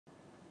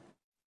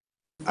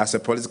As a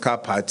political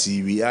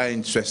party, we are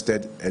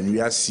interested and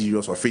we are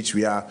serious, of which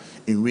we are,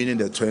 in winning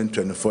the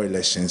 2024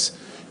 elections.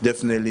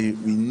 Definitely,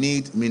 we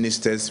need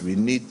ministers, we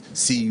need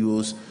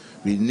CEOs,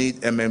 we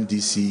need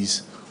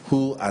MMDCs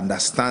who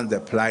understand the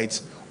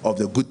plight of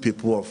the good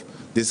people of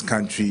this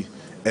country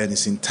and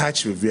is in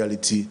touch with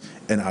reality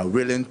and are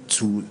willing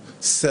to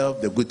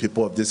serve the good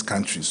people of this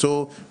country.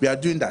 So we are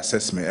doing the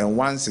assessment, and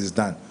once it's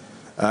done,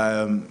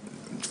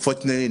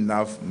 fortunately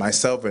enough,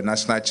 myself and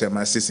National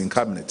Chairman sits in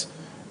cabinet,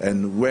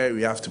 and where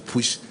we have to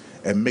push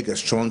and make a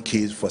strong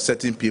case for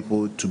certain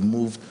people to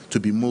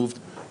be moved,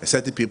 and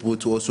certain people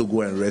to also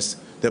go and rest,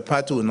 the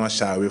party will not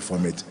shy away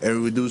from it, and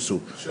we will do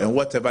so. Sure. And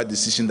whatever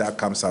decision that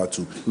comes out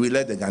to, we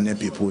let the Ghanaian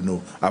people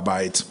know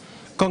about it.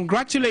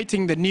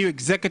 Congratulating the new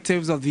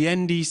executives of the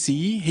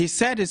NDC, he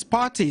said his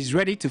party is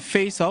ready to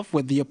face off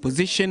with the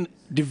opposition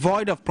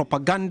devoid of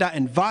propaganda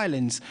and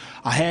violence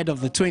ahead of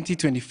the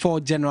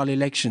 2024 general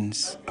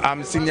elections.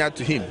 I'm senior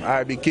to him.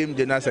 I became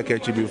General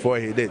Secretary before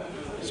he did.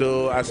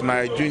 So as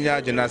my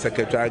junior General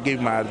Secretary, I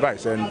gave my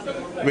advice, and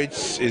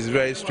which is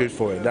very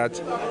straightforward,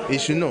 that he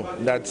should know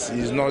that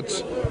he's not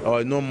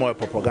or no more a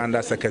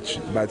propaganda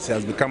secretary, but he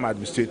has become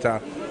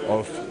administrator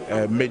of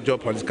a major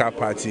political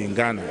party in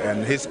Ghana,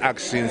 and his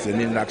actions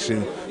and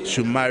inaction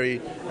should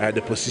marry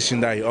the position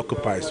that he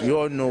occupies. We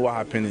all know what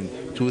happened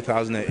in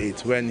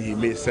 2008 when he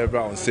made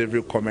several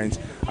unsavory comments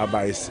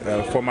about his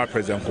former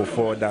President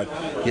Kodua, that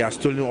he has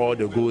stolen all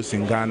the goods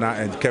in Ghana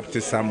and kept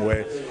it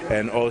somewhere,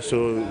 and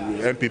also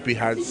NPP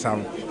had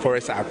some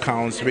forest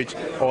accounts which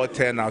all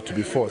turned out to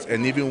be false.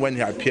 And even when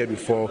he appeared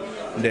before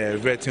the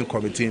vetting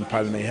committee in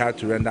Parliament, he had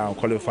to render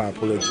unqualified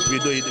apology.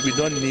 We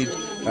don't need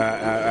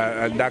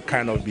that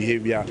kind of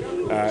behavior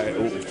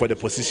for the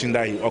position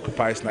that he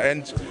occupies now.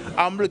 And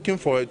I'm looking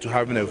forward to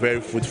having a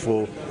very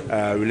fruitful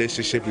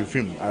relationship with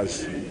him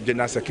as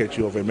General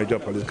Secretary of a major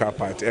political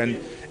party. And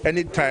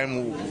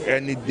anytime,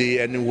 any day,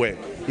 anywhere,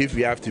 if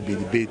we have to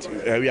debate,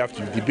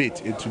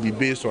 it will be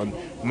based on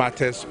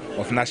matters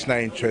of national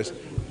interest,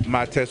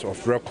 matters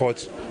of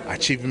records,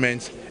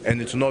 achievements,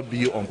 and it will not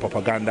be on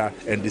propaganda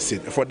and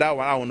deceit. For that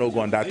one, I will not go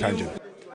on that tangent.